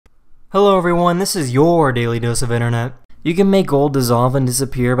Hello everyone, this is your daily dose of internet. You can make gold dissolve and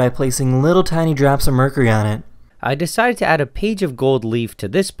disappear by placing little tiny drops of mercury on it. I decided to add a page of gold leaf to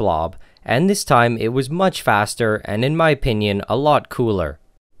this blob, and this time it was much faster and, in my opinion, a lot cooler.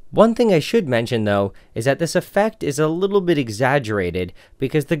 One thing I should mention though is that this effect is a little bit exaggerated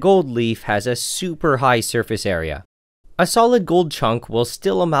because the gold leaf has a super high surface area. A solid gold chunk will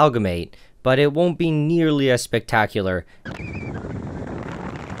still amalgamate, but it won't be nearly as spectacular.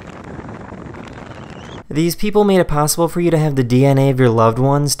 These people made it possible for you to have the DNA of your loved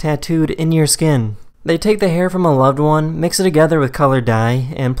ones tattooed in your skin. They take the hair from a loved one, mix it together with colored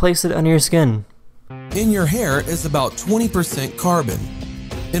dye, and place it under your skin. In your hair is about 20% carbon.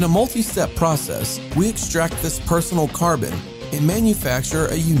 In a multi-step process, we extract this personal carbon and manufacture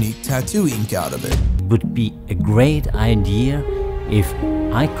a unique tattoo ink out of it. It would be a great idea if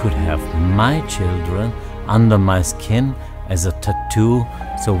I could have my children under my skin as a tattoo,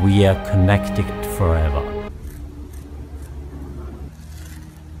 so we are connected forever.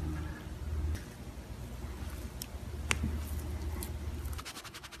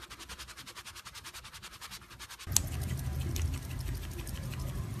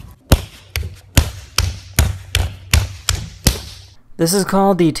 This is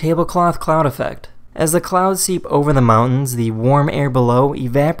called the tablecloth cloud effect. As the clouds seep over the mountains, the warm air below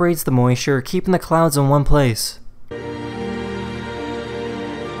evaporates the moisture, keeping the clouds in one place.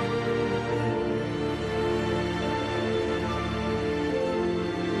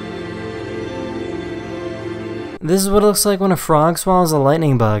 This is what it looks like when a frog swallows a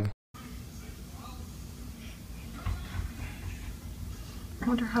lightning bug. I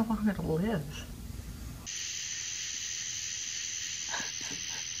wonder how long it'll live.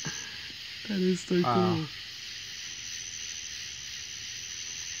 That is so cool.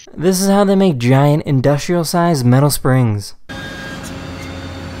 This is how they make giant industrial-sized metal springs.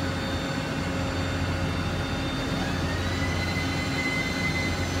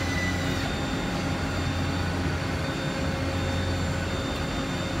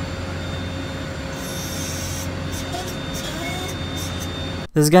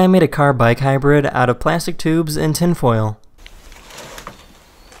 This guy made a car-bike hybrid out of plastic tubes and tinfoil.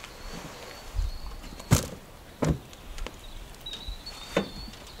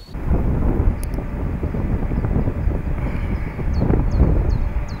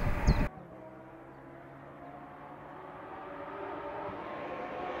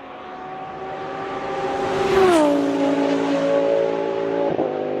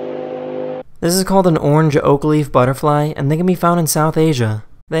 This is called an orange oak leaf butterfly, and they can be found in South Asia.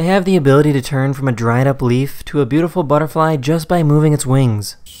 They have the ability to turn from a dried up leaf to a beautiful butterfly just by moving its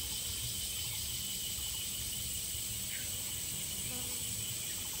wings.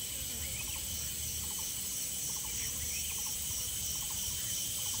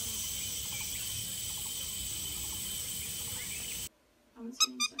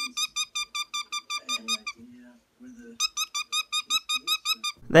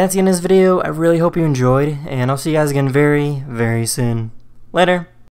 That's the end of this video. I really hope you enjoyed, and I'll see you guys again very, very soon. Later!